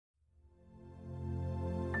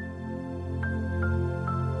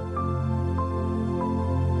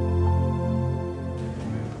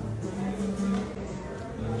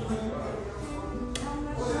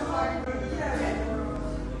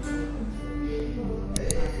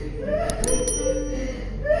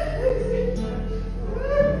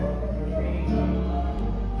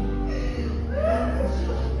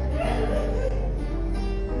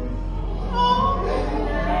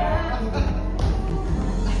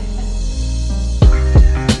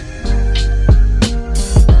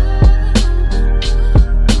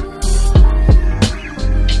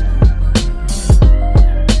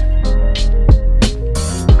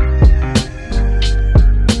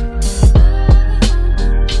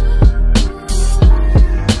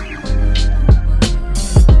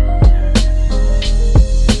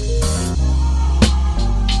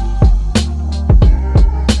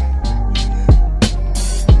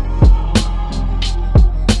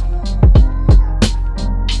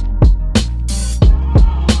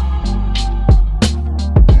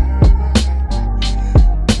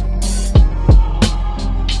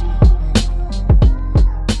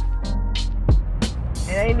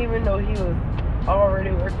even know he was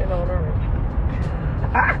already working on her.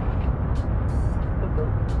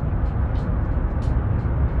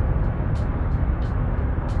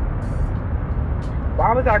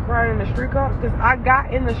 Why was I crying in the streetcar? Because I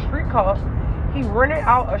got in the streetcar. He rented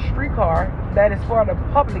out a streetcar that is for the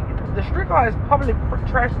public. The streetcar is public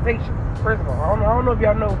transportation, first of all. I don't know if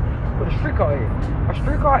y'all know what a streetcar is. A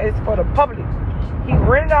streetcar is for the public. He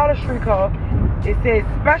rented out a streetcar. It says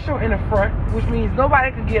special in the front, which means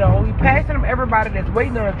nobody could get on. We passing them everybody that's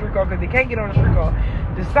waiting on the streetcar because they can't get on the streetcar.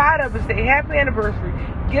 The side of it say happy anniversary.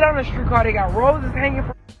 Get on the streetcar. They got roses hanging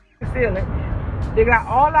from the ceiling. They got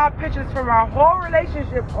all our pictures from our whole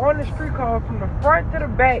relationship on the streetcar, from the front to the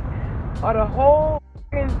back of the whole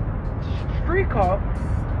streetcar.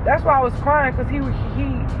 That's why I was crying, because he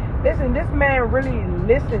listen, this man really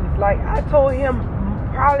listens. Like, I told him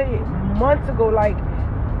probably months ago, like,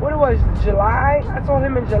 what it was, July? I told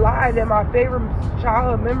him in July that my favorite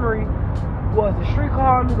childhood memory was the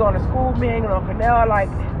streetcar, me going to school, me hanging on Canal, like,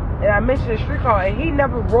 and I mentioned the streetcar, and he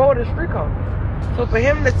never rode a streetcar. So for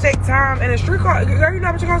him to take time, and a streetcar, girl, you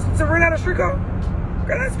know what it costs to rent out a streetcar?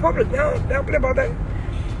 Girl, that's public. Don't play about that.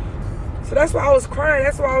 So that's why I was crying.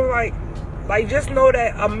 That's why I was like, just know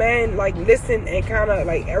that a man, like, listen, and kind of,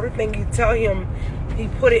 like, everything you tell him, he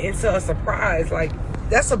put it into a surprise. Like,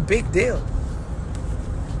 that's a big deal.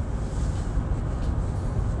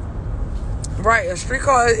 Right, a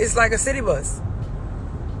streetcar is like a city bus.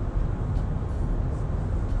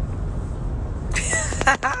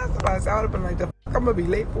 Somebody I would have been like, the fuck, I'm gonna be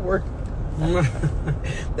late for work.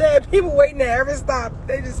 There are people waiting at every stop.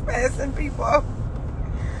 They just passing people up.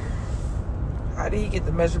 How did he get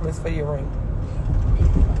the measurements for your ring?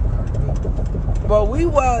 Well, we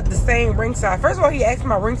were the same ring size. First of all, he asked me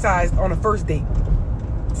my ring size on the first date.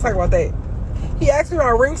 Let's talk about that. He asked me my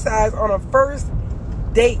ring size on the first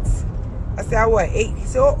date. I said I wear 8. He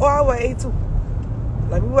said, oh, I wear 8 too.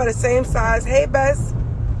 Like, we were the same size. Hey, Bess.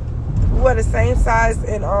 We were the same size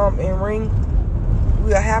in ring.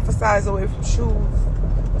 We were half a size away from shoes.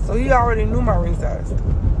 So he already knew my ring size.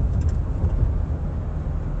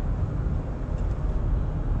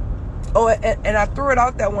 Oh, and I threw it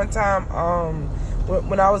out that one time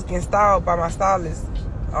when I was getting styled by my stylist.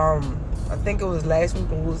 I think it was last week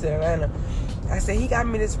when we was in Atlanta. I said, he got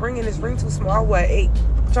me this ring, and this ring too small. I wear 8.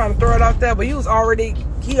 I'm trying to throw it out there, but he already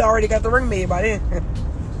got the ring made by then.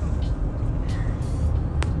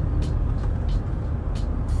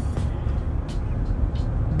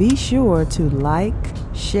 Be sure to like,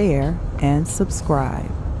 share, and subscribe.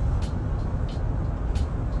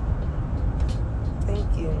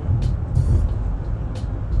 Thank you.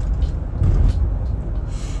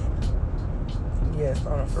 Yes,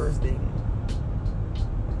 on a first date.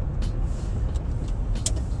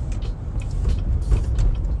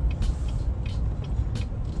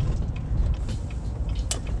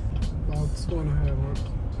 About 2.5 months.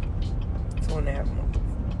 2.5 months.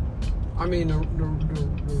 I mean, the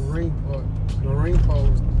ring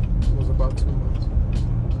part was about 2 months.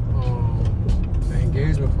 The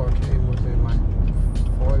engagement part came within like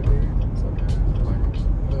 40 days, something like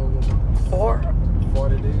a little over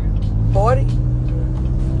 40 days. 40?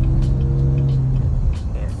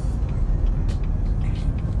 Yeah.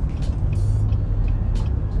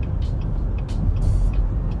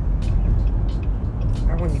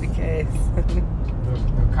 I want you to cast. The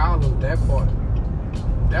column, that part,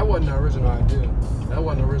 that wasn't the original idea. That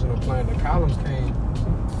wasn't the original plan. The columns came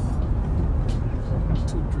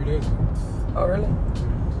 2-3 days ago. Oh, really?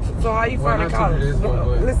 So how you find the not 2 columns? days ago,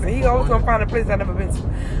 but Listen, he always gonna find a place I've never been to.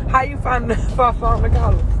 How you found the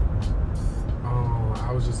columns?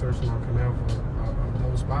 I was just searching on Canal for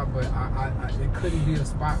another spot, but it couldn't be a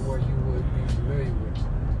spot where you would be familiar with.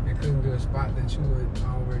 It couldn't be a spot that you would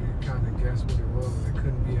already kind of guess what it was. It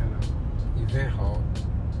couldn't be at an event hall.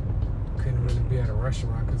 It couldn't really be at a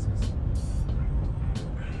restaurant because it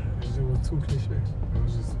was too cliche. It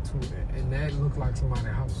was just too, and that looked like somebody's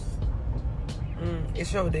house. It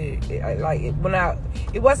showed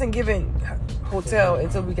it wasn't giving hotel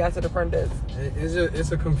until we got to the front desk.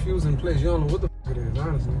 It's a confusing place. You don't know what the fuck it is,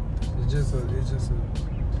 honestly. It was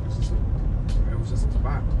just a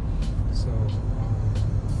spot. So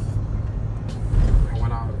and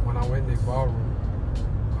when I went in the ballroom,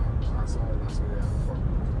 I saw it and I said, yeah, I'm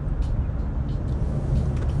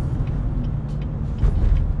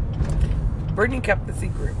fucking. Brittany kept the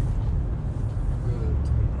secret.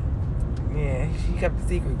 Yeah, she kept the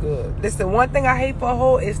secret good. Listen, one thing I hate for a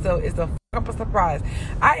hoe is the fuck up a surprise.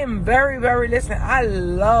 I am very, very, listen, I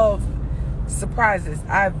love surprises.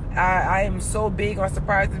 I am so big on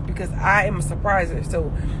surprises because I am a surpriser.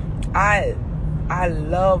 So I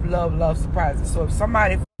love surprises. So if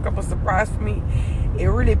somebody up a surprise for me, it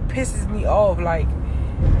really pisses me off. Like,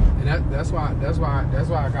 and that's why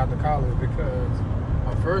I got the college, because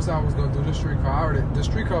at first I was gonna do the streetcar. The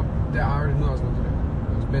streetcar that I already knew I was gonna do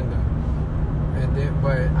that. It's been done. And then,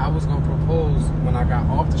 but I was gonna propose when I got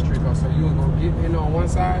off the streetcar. So you was gonna get in on one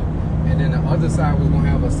side, and then the other side was gonna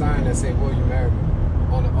have a sign that said, "Will you marry me?"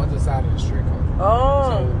 on the other side of the streetcar. oh,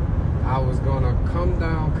 So I was gonna come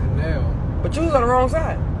down Canal. but you was on the wrong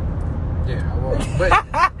side. Yeah, I was. But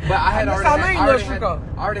I had I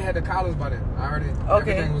already had the college by then.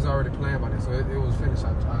 Everything was already planned by then, so it was finished.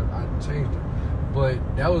 I changed it. But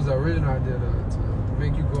that was the original idea to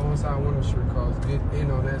make you go inside one of the streetcars, get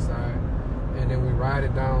in on that side, and then we ride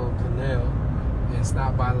it down Canal and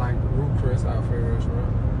stop by like Root Chris, our favorite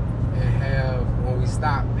restaurant, and when we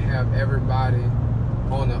stop, have everybody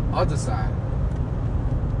on the other side.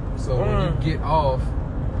 So when you get off,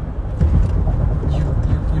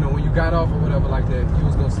 you know, when you got off or whatever like that, you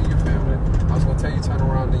was gonna see your family. I was gonna tell you turn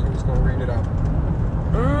around, then you was gonna read it out.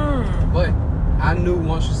 But I knew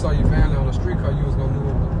once you saw your family on the streetcar, you was gonna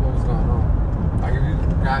know what was going on. Like if you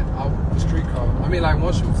got off the streetcar, I mean, like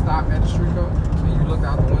once you stopped at the streetcar and you looked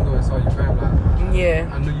out the window and saw your family,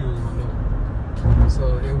 I knew you was gonna know.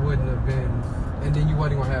 So it wouldn't have been, and then you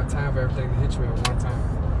wasn't gonna have time for everything to hit you at one time.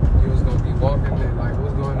 You was gonna be walking and like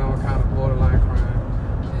what's going on, kind of borderline crime,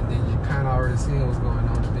 and then you kind of already seen what's going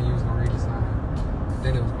on, and then you was gonna read the sign.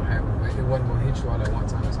 Then it was gonna happen, but it wasn't gonna hit you all at one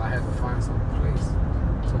time. So I had to find some place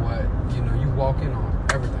to what, you know, you walk in on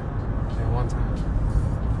everything at one time.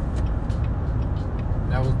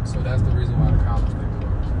 That's the reason why the college thing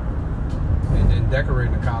worked. And then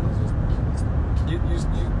decorating the college was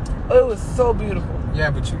It was so beautiful.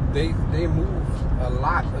 Yeah, but they move a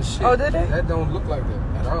lot of shit. Oh, did they? That don't look like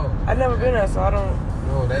that at all. I've never been there, so I don't.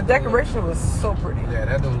 No, that the decoration was so pretty. Yeah,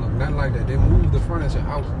 that don't look nothing like that. They move the furniture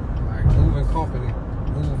out, like moving company,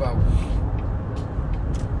 move out.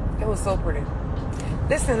 It was so pretty.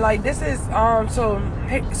 Listen, like this is so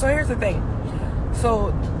here's the thing.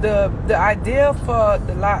 So the idea for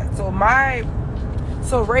the lot. So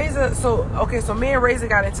Rayzor. So me and Rayzor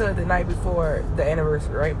got into it the night before the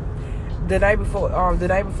anniversary, right? The night before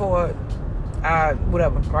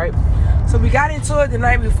whatever, right? So we got into it the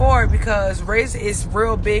night before because Rayzor is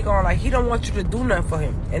real big on like he don't want you to do nothing for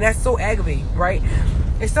him, and that's so aggravating, right?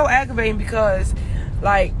 It's so aggravating because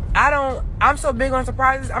like I'm so big on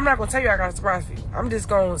surprises. I'm not gonna tell you I got a surprise for you. I'm just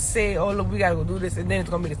gonna say, oh look, we gotta go do this, and then it's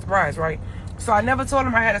gonna be the surprise, right? So I never told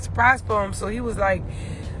him I had a surprise for him. So he was like,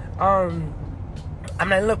 I'm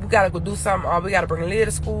like, look, we gotta go do something. We gotta bring Leah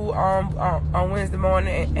to school on Wednesday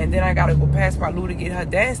morning, and then I gotta go past Lou to get her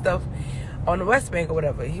dance stuff on the West Bank or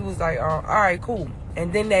whatever. He was like, all right, cool.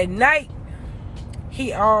 And then that night,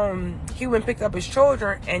 he went and picked up his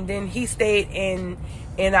children, and then he stayed in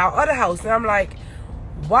our other house. And I'm like,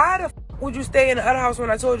 why the would you stay in the other house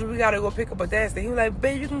when I told you we gotta go pick up a dance stuff? He was like,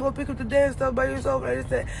 babe, you can go pick up the dance stuff by yourself. Like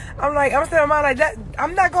this, I'm like, I'm standing around like that.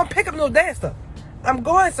 I'm not gonna pick up no dance stuff. I'm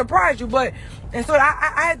going to surprise you, and so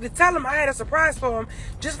I had to tell him I had a surprise for him,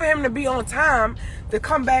 just for him to be on time to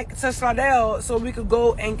come back to Slidell so we could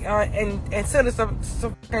go and set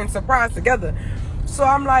a surprise together. So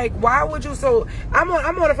I'm like, why would you? So I'm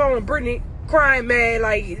on the phone with Brittany, crying mad,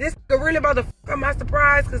 like this really about to fuck up my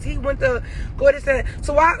surprise because he went to go this and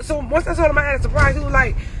so once I told him I had a surprise, he was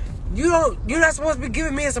like, you're not supposed to be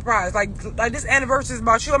giving me a surprise. Like this anniversary is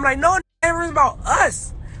about you. I'm like, no, the anniversary is about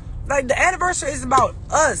us. Like the anniversary is about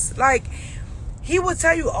us. Like he would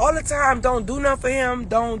tell you all the time, don't do nothing for him,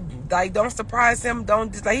 don't surprise him,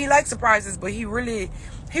 he likes surprises, but he would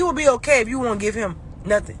be okay if you won't give him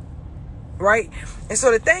nothing, right? And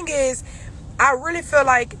so the thing is, I really feel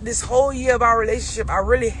like this whole year of our relationship, I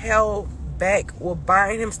really held back with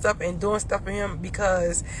buying him stuff and doing stuff for him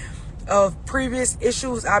because of previous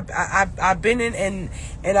issues I've been in,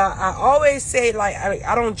 and I always say like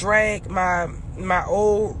I don't drag my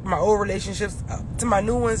old relationships to my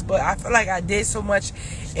new ones, but I feel like I did so much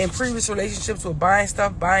in previous relationships with buying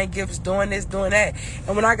stuff, buying gifts, doing this, doing that.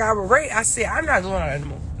 And when I got with Ray, I said I'm not doing that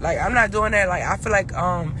anymore. Like I'm not doing that. Like I feel like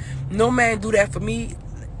no man do that for me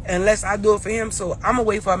unless I do it for him. So I'm gonna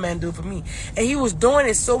wait for a man to do it for me. And he was doing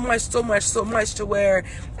it so much to where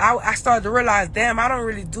I started to realize, damn, I don't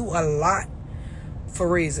really do a lot for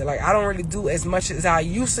Rayzor. Like I don't really do as much as I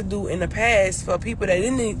used to do in the past for people that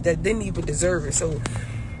didn't even deserve it. So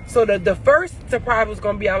the first surprise was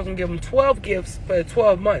gonna be I was gonna give him 12 gifts for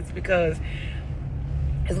 12 months because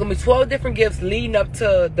it's gonna be 12 different gifts leading up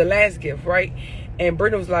to the last gift, right? And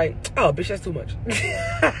Brittany was like, oh bitch, that's too much.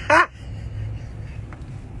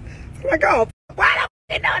 Like, oh, why don't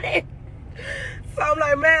you know this? So I'm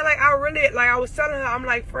like, man, like I was telling her, I'm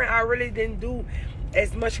like, friend, I really didn't do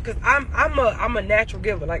as much, because I'm a natural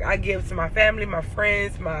giver. Like, I give to my family, my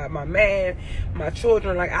friends, my man, my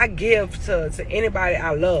children. Like, I give to anybody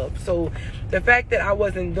I love. So the fact that I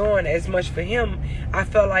wasn't doing as much for him, I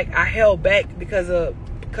felt like I held back because of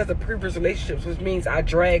previous relationships, which means I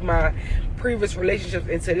dragged my previous relationships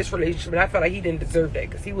into this relationship, and I felt like he didn't deserve that,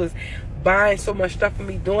 because he was buying so much stuff for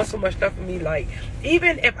me, doing so much stuff for me. Like,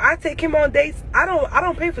 even if I take him on dates, I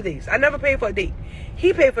don't pay for dates. I never pay for a date.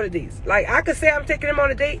 He paid for the dates. Like, I could say I'm taking him on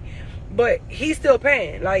a date, but he's still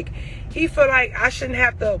paying. Like, he feel like I shouldn't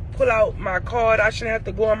have to pull out my card. I shouldn't have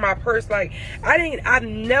to go on my purse. Like, I've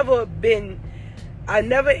never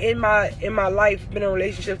in my life been in a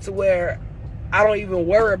relationship to where I don't even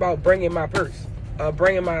worry about bringing my purse,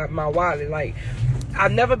 bringing my wallet. Like, I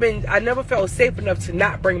never felt safe enough to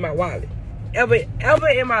not bring my wallet. Ever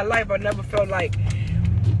in my life, I never felt like,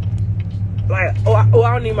 oh,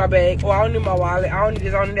 I don't need my bag, or I don't need my wallet, I don't need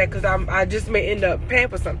this, I don't need that, because I just may end up paying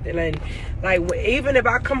for something. And like, even if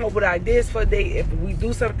I come up with ideas for a date, if we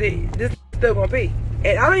do something, this is still gonna pay.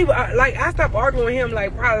 And I don't even, I stopped arguing with him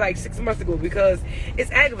like probably like 6 months ago, because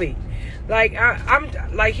it's aggravating. Like, I'm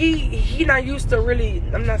like, he not used to really,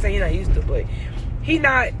 I'm not saying he not used to, but he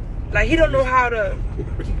not, like, he don't know how to,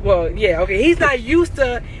 well, yeah, okay, he's not used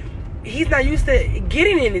to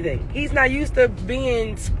getting anything. He's not used to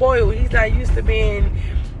being spoiled. He's not used to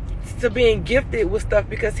being gifted with stuff,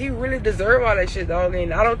 because he really deserves all that shit, dog.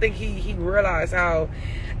 And I don't think he realized how,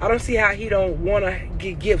 I don't see how he don't want to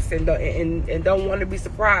get gifts and don't want to be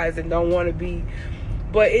surprised and don't want to be,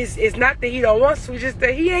 but it's not that he don't want to, it's just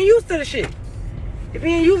that he ain't used to the shit. If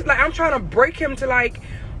he ain't used, like, I'm trying to break him to, like,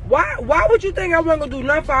 why would you think I wasn't gonna do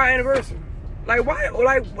nothing for our anniversary? Like, why,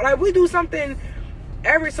 like we do something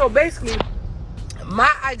so basically,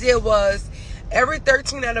 my idea was every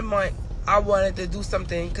 13th of the month, I wanted to do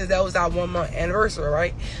something, because that was our 1 month anniversary,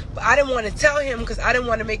 right? But I didn't want to tell him, because I didn't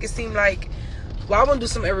want to make it seem like, well, I want to do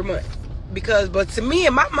something every month. But to me,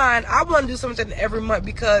 in my mind, I want to do something every month,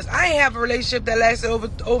 because I ain't have a relationship that lasted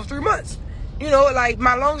over 3 months. You know, like,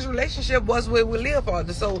 my longest relationship was with Leah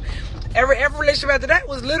Father. So every relationship after that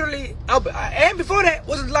was literally, and before that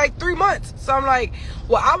was like 3 months. So I'm like,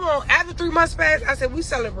 well, after 3 months passed, I said, we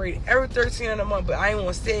celebrate every 13th of the month, but I ain't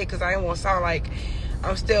want to say it, because I ain't want to sound like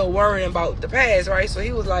I'm still worrying about the past, right? So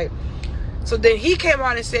he was like, so then he came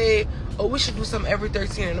out and said, oh, we should do something every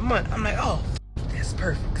 13th of the month. I'm like, oh, that's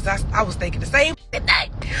perfect, because I was thinking the same thing,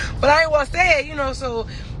 but I ain't want to say it, you know. So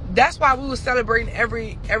that's why we were celebrating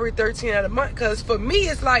every 13th of the month, because for me,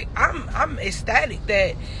 it's like, I'm ecstatic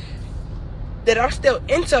that I'm still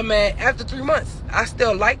into a man after 3 months. I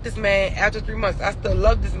still like this man after 3 months. I still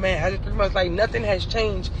love this man after 3 months. Like, nothing has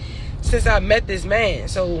changed since I met this man.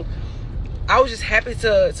 So I was just happy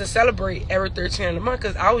to celebrate every 13th of the month,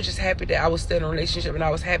 because I was just happy that I was still in a relationship, and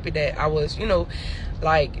I was happy that I was, you know,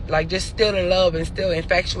 like just still in love and still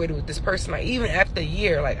infatuated with this person. Like, even after a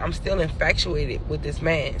year, like, I'm still infatuated with this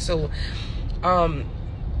man. So and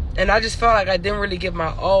I just felt like I didn't really give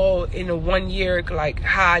my all in the 1 year, like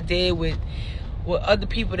how I did with other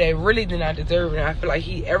people that really did not deserve it. And I feel like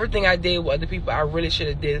everything I did with other people, I really should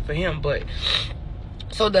have did for him. But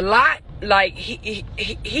so the lot, like,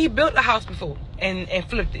 he built a house before and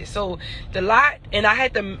flipped it. So the lot, and I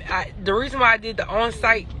had the reason why I did the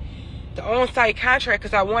on-site contract,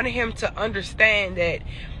 because I wanted him to understand that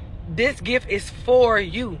this gift is for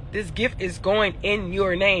you. This gift is going in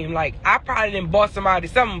your name. Like, I probably didn't bought somebody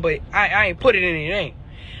something, but I ain't put it in your name.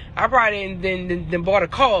 I probably didn't bought a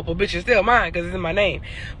car, but bitch, it's still mine, because it's in my name.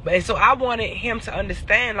 And so I wanted him to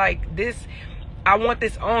understand, like, this, I want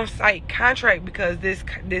this on-site contract, because this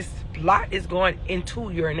lot is going into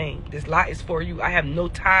your name. This lot is for you. I have no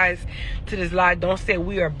ties to this lot. Don't say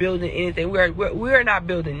we are building anything. We are not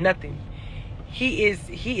building nothing. He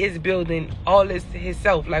is building all this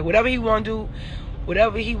himself. Like, whatever he want to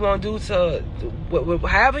do to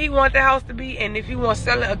however he want the house to be, and if he want to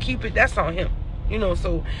sell it or keep it, that's on him. You know,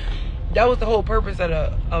 so that was the whole purpose of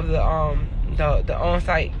the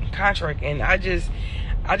on-site contract. And I just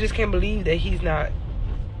can't believe that he's not,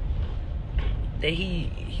 that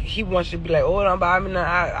he wants to be like, oh, no, but I mean,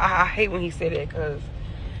 I hate when he said that, because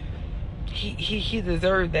he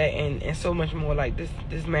deserved that and so much more. Like,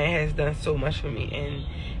 this man has done so much for me and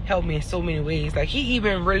helped me in so many ways. Like, he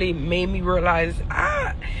even really made me realize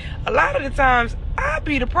a lot of the times I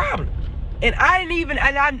be the problem, and I didn't even,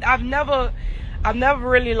 and I've never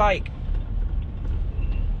really, like,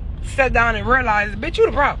 sat down and realized, bitch, you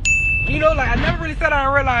the problem. You know, like, I never really sat down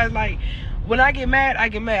and realized, like, when I get mad, I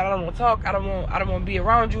get mad. I don't want to talk. I don't want to be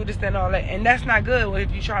around you, this, that, and all that. And that's not good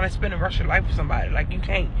if you're trying to spend the rest of your life with somebody. Like, you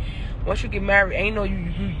can't, once you get married, ain't no,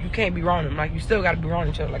 you can't be around them. Like, you still got to be around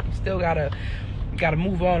each other. Like, you still got to you gotta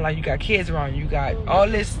move on. Like, you got kids around you. You got all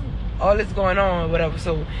this going on or whatever.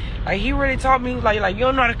 So, like, he really taught me, like you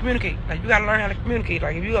don't know how to communicate. Like, you gotta learn how to communicate.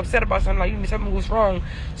 Like, if you upset about something, like, you need to tell me what's wrong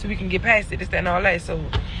so we can get past it, this, that, and all that. So,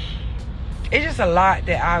 it's just a lot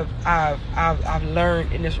that I've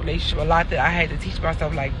learned in this relationship. A lot that I had to teach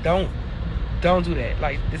myself. Like, don't do that.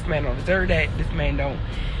 Like, this man don't deserve that. This man don't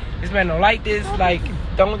like this. Like,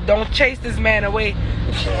 don't chase this man away.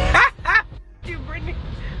 You, Brittany,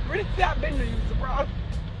 stop been to you, the problem.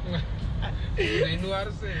 They knew how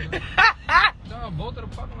to say it. No, both of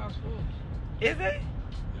the parking lots full. Is it? Yeah,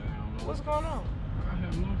 I don't know. What's going on? I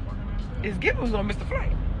have no fucking idea. It's Gibbons gonna miss the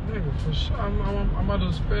flight. Nigga, for sure. I'm about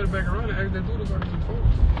to spread it back around and act that dude like it's full.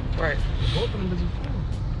 Right. Both of them bitches full.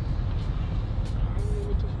 I don't know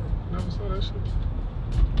what the fuck. Never saw that shit.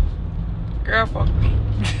 Girl, fuck me.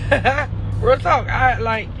 Real talk.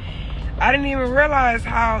 I didn't even realize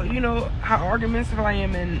how, you know, how argumentative I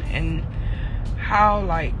am and how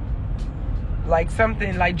like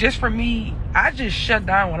something, like, just for me, I just shut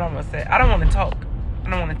down when I'm upset. I don't want to talk. I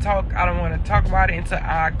don't want to talk about it until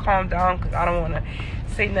I calm down, because I don't want to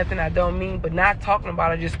say nothing I don't mean. But not talking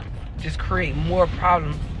about it just create more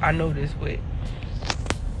problems, I noticed, with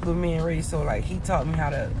me and Ray. So, like, he taught me how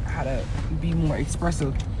to be more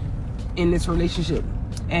expressive in this relationship,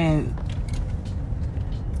 and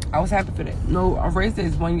I was happy for that. No, Ray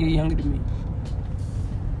is 1 year younger than me.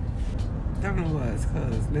 Definitely was,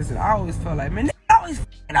 because, listen, I always felt like, man, they always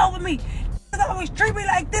f***ing over me. They always treat me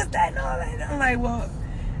like this, that, and all that. I'm like, well,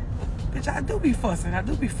 bitch, I do be fussing. I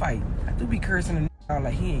do be fighting. I do be cursing and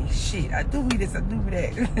like he ain't shit. I do be this, I do be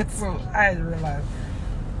that. So I had to realize.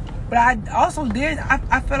 But I also did,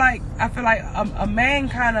 I feel like a man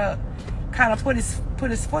kind of put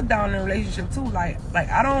his foot down in a relationship too. Like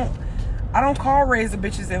I don't call Rayzor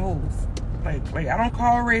bitches and hoes. Like I don't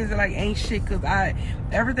call Rayzor like ain't shit, because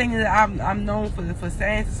everything that I'm known for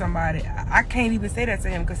saying to somebody, I can't even say that to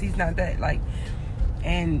him, because he's not that. Like,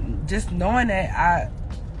 and just knowing that,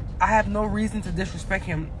 I have no reason to disrespect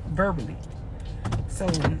him verbally. So,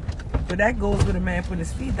 but that goes with a man putting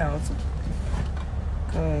his feet down too,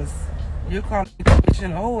 because you're calling me a bitch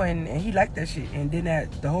and a hoe, and he liked that shit, and then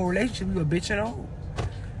the whole relationship you a bitch and a hoe.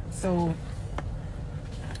 So,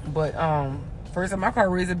 but first time I called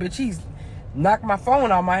Rayzor bitch, he's knocked my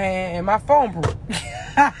phone out my hand and my phone broke.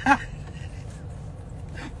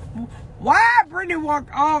 Why Brittany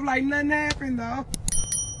walked off like nothing happened though?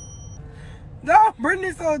 No,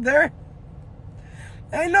 Brittany's so dirty.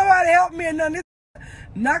 Ain't nobody help me or nothing.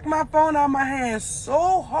 Knocked my phone out my hand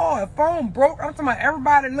so hard. Phone broke. I'm talking about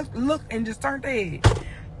everybody looked and just turned their head.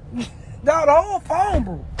 No, the whole phone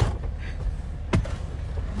broke.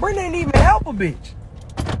 Brittany didn't even help a bitch.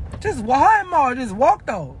 Just walked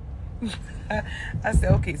off. I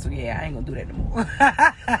said, okay, so yeah, I ain't gonna do that no more.